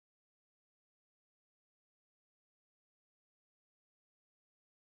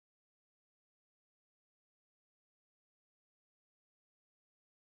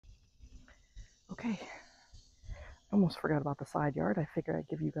Okay, almost forgot about the side yard. I figured I'd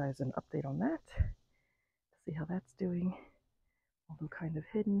give you guys an update on that. See how that's doing. Although kind of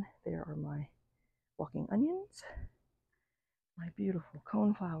hidden, there are my walking onions, my beautiful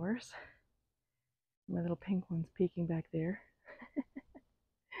cone flowers, my little pink ones peeking back there.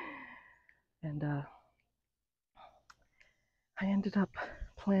 And I ended up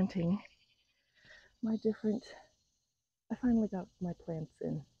planting my different, I finally got my plants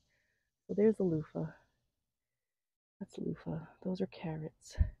in. So there's a loofah. That's loofah. Those are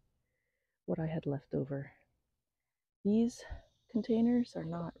carrots. What I had left over. These containers are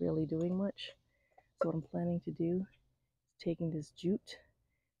not really doing much. So what I'm planning to do is taking this jute,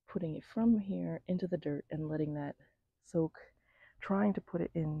 putting it from here into the dirt and letting that soak, trying to put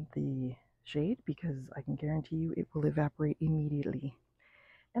it in the shade because I can guarantee you it will evaporate immediately.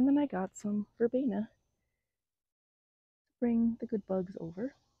 And then I got some verbena to bring the good bugs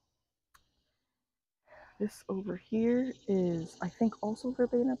over. This over here is, I think, also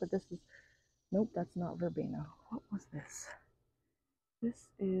verbena, but this is, nope, that's not verbena. What was this? This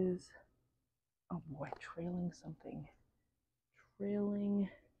is, oh boy, trailing something. Trailing.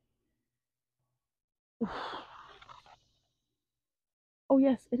 Oh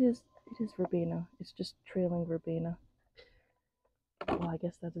yes, it is verbena. It's just trailing verbena. Well, I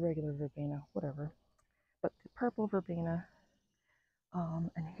guess that's regular verbena, whatever. But the purple verbena.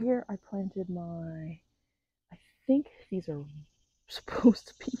 And here I planted my, I think these are supposed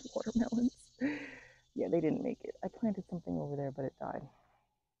to be watermelons. Yeah, they didn't make it. I planted something over there, but it died.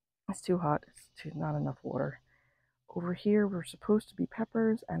 It's too hot. It's not enough water. Over here were supposed to be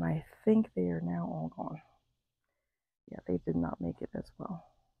peppers, and I think they are now all gone. Yeah, they did not make it as well.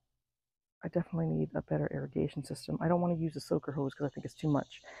 I definitely need a better irrigation system. I don't want to use a soaker hose because I think it's too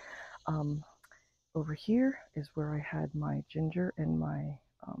much. Over here is where I had my ginger and my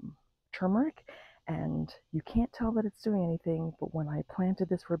turmeric, and you can't tell that it's doing anything, but when I planted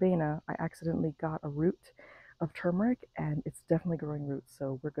this verbena, I accidentally got a root of turmeric, and it's definitely growing roots,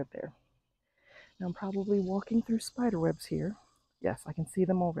 so we're good there. Now I'm probably walking through spider webs here. Yes, I can see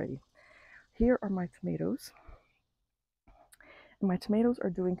them already. Here are my tomatoes. And my tomatoes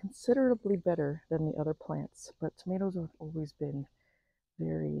are doing considerably better than the other plants, but tomatoes have always been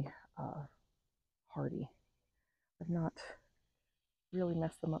very hardy. I've not really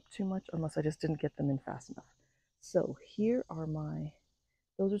messed them up too much unless I just didn't get them in fast enough. So here are my,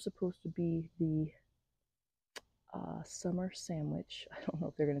 those are supposed to be the summer sandwich. I don't know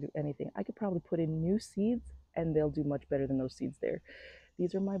if they're going to do anything. I could probably put in new seeds and they'll do much better than those seeds there.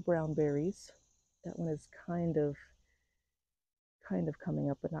 These are my brown berries. That one is kind of coming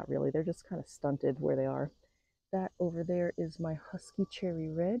up, but not really. They're just kind of stunted where they are. That over there is my husky cherry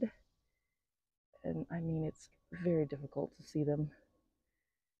red. And I mean, it's very difficult to see them.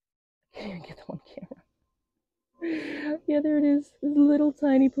 I can't even get them on camera. Yeah, there it is. This little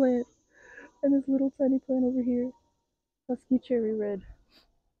tiny plant. And this little tiny plant over here. Husky cherry red.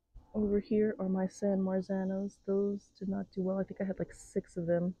 Over here are my San Marzanos. Those did not do well. I think I had like 6 of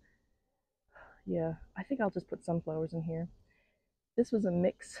them. Yeah, I think I'll just put sunflowers in here. This was a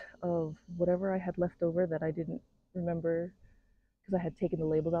mix of whatever I had left over that I didn't remember because I had taken the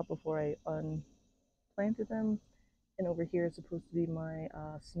labels out before I unplanted them. And over here is supposed to be my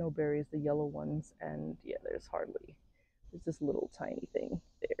snowberries, the yellow ones. And yeah, there's this little tiny thing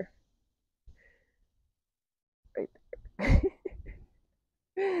there. Right there.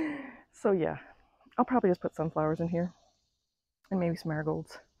 So yeah, I'll probably just put sunflowers in here and maybe some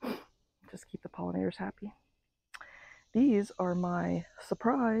marigolds. Just keep the pollinators happy. These are my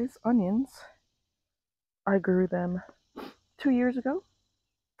surprise onions. I grew them 2 years ago.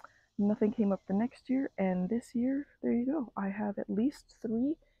 Nothing came up the next year, and this year, there you go. I have at least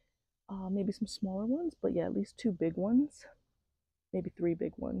 3, maybe some smaller ones, but yeah, at least 2 big ones, maybe 3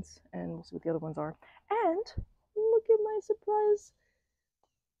 big ones, and we'll see what the other ones are. And look at my surprise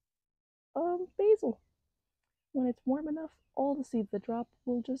basil. When it's warm enough, all the seeds that drop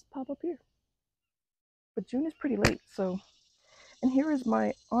will just pop up here. But June is pretty late, so, and here is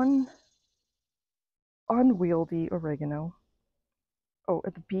my unwieldy oregano. Oh,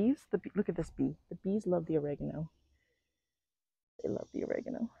 the bees, look at this bee. The bees love the oregano. They love the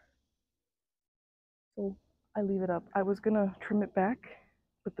oregano. So I leave it up. I was gonna trim it back,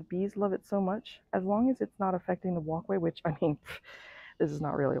 but the bees love it so much. As long as it's not affecting the walkway, which, I mean, this is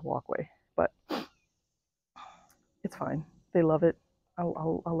not really a walkway, but it's fine. They love it.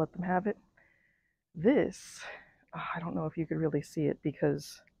 I'll let them have it. This, I don't know if you could really see it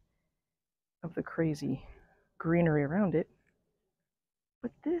because of the crazy greenery around it,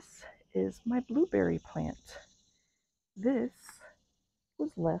 but this is my blueberry plant. This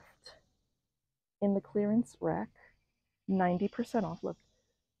was left in the clearance rack, 90% off. Look,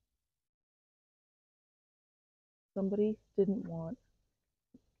 somebody didn't want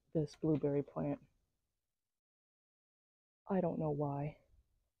this blueberry plant. I don't know why.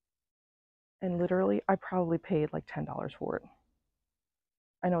 And literally, I probably paid like $10 for it.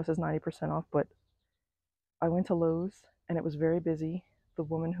 I know it says 90% off, but I went to Lowe's and it was very busy. The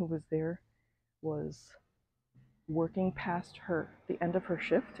woman who was there was working past the end of her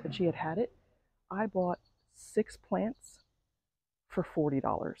shift, and she had it. I bought 6 plants for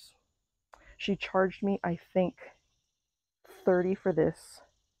 $40. She charged me, I think, 30 for this,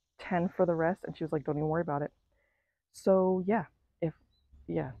 10 for the rest, and she was like, "Don't even worry about it." So yeah, if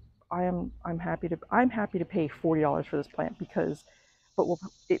yeah, I'm happy to pay $40 for this plant because, but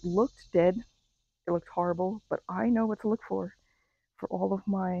it looked dead, it looked horrible, but I know what to look for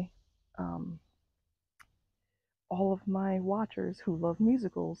um, all of my watchers who love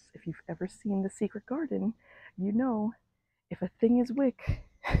musicals. If you've ever seen The Secret Garden, you know if a thing is wick,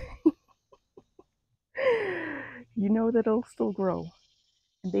 you know that it'll still grow.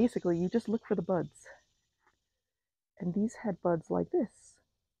 And basically, you just look for the buds. And these had buds like this.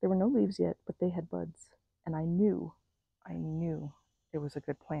 There were no leaves yet, but they had buds. And I knew it was a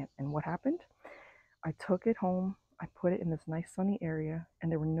good plant. And what happened? I took it home, I put it in this nice sunny area,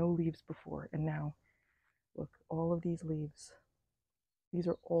 and there were no leaves before. And now, look, all of these leaves. These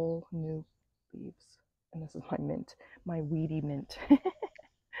are all new leaves. And this is my mint, my weedy mint.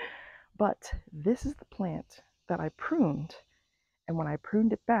 But this is the plant that I pruned. And when I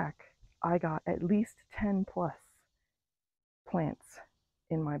pruned it back, I got at least 10 plus plants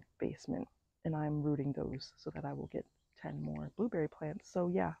in my basement. And I'm rooting those so that I will get 10 more blueberry plants. So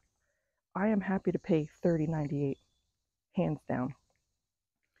yeah, I am happy to pay $30.98, hands down.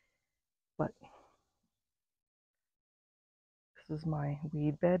 But this is my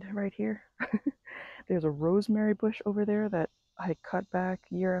weed bed right here. There's a rosemary bush over there that I cut back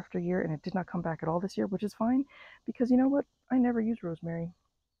year after year, and it did not come back at all this year, which is fine because you know what? I never use rosemary.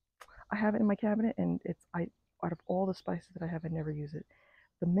 I have it in my cabinet, and out of all the spices that I have, I never use it.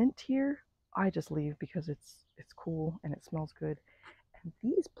 The mint here, I just leave because it's cool and it smells good. And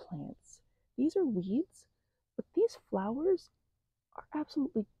these plants, these are weeds, but these flowers are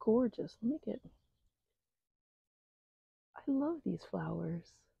absolutely gorgeous. Let me get. I love these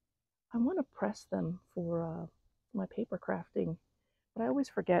flowers. I want to press them for my paper crafting, but I always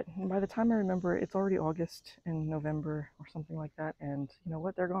forget. And by the time I remember, it's already August and November or something like that. And you know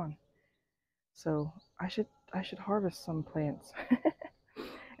what? They're gone. So I should harvest some plants.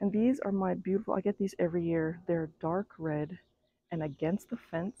 And these are my beautiful. I get these every year. They're dark red, and against the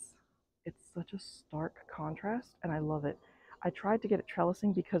fence, it's such a stark contrast, and I love it. I tried to get it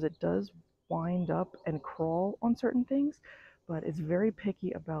trellising because it does wind up and crawl on certain things, but it's very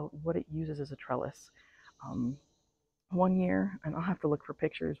picky about what it uses as a trellis. Um, one year, and I'll have to look for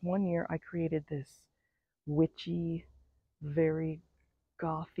pictures. One year, I created this witchy, very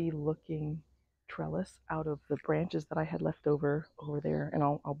gothy looking trellis out of the branches that I had left over there, and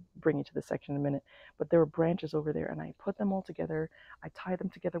I'll bring you to this section in a minute, but there were branches over there, and I put them all together. I tied them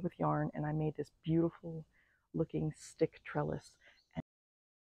together with yarn, and I made this beautiful looking stick trellis.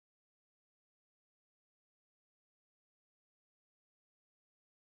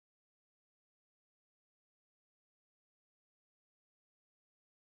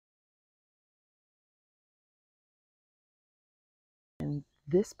 And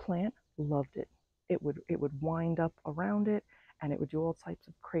this plant loved it. It would wind up around it, and it would do all types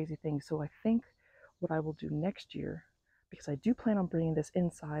of crazy things. So I think what I will do next year, because I do plan on bringing this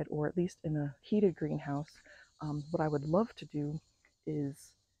inside or at least in a heated greenhouse, what I would love to do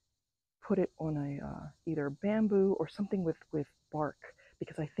is put it on a either bamboo or something with bark,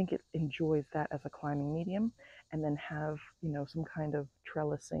 because I think it enjoys that as a climbing medium, and then have some kind of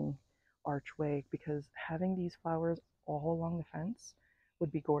trellising archway, because having these flowers all along the fence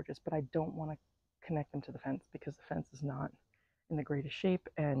would be gorgeous, but I don't want to connect them to the fence because the fence is not in the greatest shape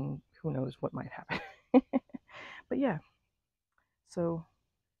and who knows what might happen. But yeah, so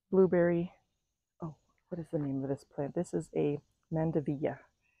blueberry. Oh, what is the name of this plant? This is a mandevilla.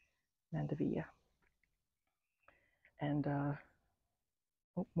 And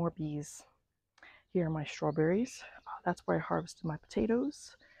oh, more bees. Here are my strawberries. That's where I harvested my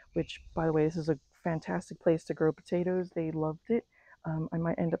potatoes, which, by the way, this is a fantastic place to grow potatoes. They loved it. I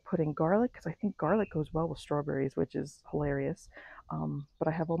might end up putting garlic because I think garlic goes well with strawberries, which is hilarious. But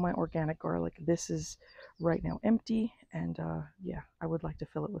I have all my organic garlic. This is right now empty, and yeah, I would like to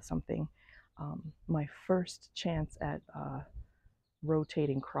fill it with something. My first chance at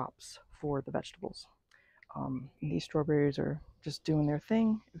rotating crops for the vegetables. These strawberries are just doing their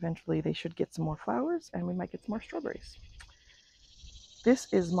thing. Eventually they should get some more flowers and we might get some more strawberries. This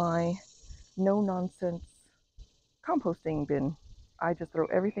is my no-nonsense composting bin. I just throw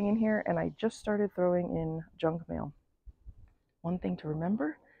everything in here, and I just started throwing in junk mail. One thing to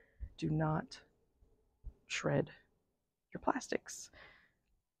remember, do not shred your plastics.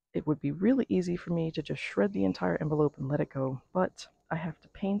 It would be really easy for me to just shred the entire envelope and let it go, but I have to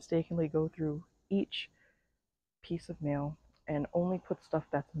painstakingly go through each piece of mail and only put stuff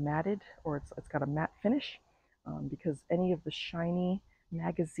that's matted or it's got a matte finish, because any of the shiny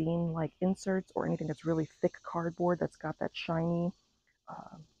magazine-like inserts or anything that's really thick cardboard that's got that shiny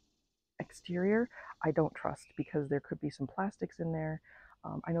exterior, I don't trust, because there could be some plastics in there.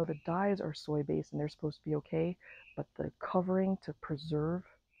 I know the dyes are soy-based and they're supposed to be okay, but the covering to preserve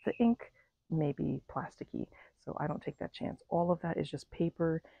the ink may be plasticky, so I don't take that chance. All of that is just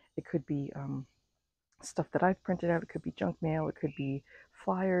paper. It could be stuff that I've printed out, it could be junk mail, it could be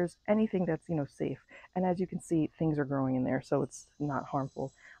flyers, anything that's, safe. And as you can see, things are growing in there, so it's not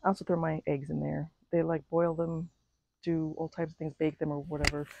harmful. I also throw my eggs in there. They like boil them, do all types of things, bake them or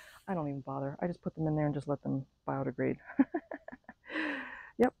whatever. I don't even bother. I just put them in there and just let them biodegrade.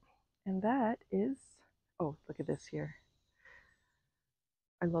 Yep. And that is, oh, look at this here.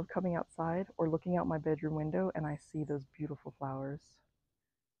 I love coming outside or looking out my bedroom window and I see those beautiful flowers.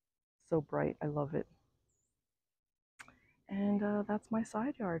 So bright. I love it. And that's my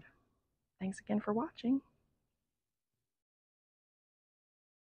side yard. Thanks again for watching.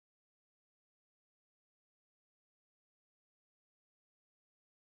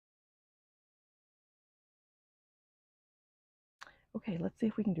 Okay, let's see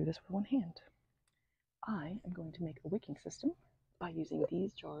if we can do this with one hand. I am going to make a wicking system by using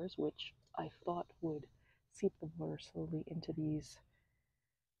these jars, which I thought would seep the water slowly into these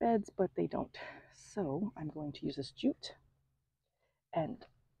beds, but they don't. So I'm going to use this jute, and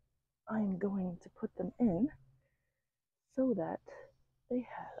I'm going to put them in so that they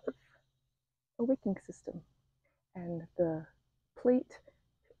have a wicking system. And the plate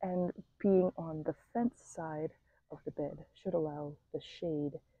and being on the fence side of the bed should allow the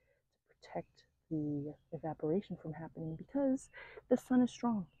shade to protect the evaporation from happening, because the sun is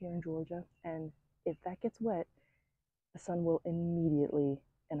strong here in Georgia, and if that gets wet, the sun will immediately,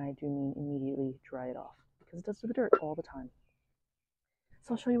 and I do mean immediately, dry it off, because it does to the dirt all the time.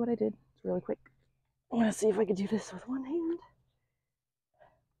 So I'll show you what I did. It's really quick. I'm going to see if I can do this with one hand.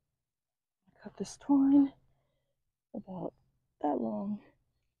 Cut this twine about that long.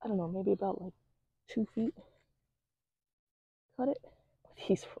 I don't know, maybe about like 2 feet. Cut it with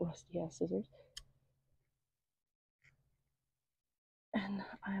these rusty ass scissors. And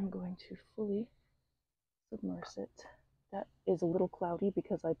I'm going to fully submerge it. That is a little cloudy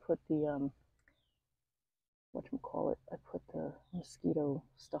because I put the whatchamacallit, I put the mosquito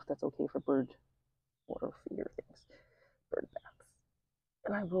stuff that's okay for bird water feeder things, bird baths.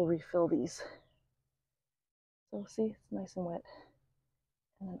 And I will refill these. So see, it's nice and wet.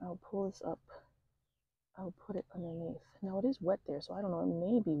 And then I'll pull this up. I'll put it underneath. Now it is wet there, so I don't know, it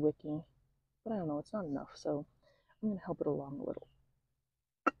may be wicking, but I don't know, it's not enough, so I'm going to help it along a little.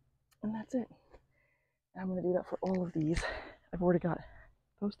 And that's it. And I'm going to do that for all of these. I've already got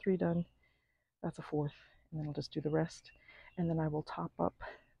those 3 done. That's a 4th. And then I'll just do the rest. And then I will top up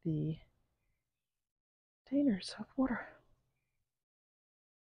the containers of water.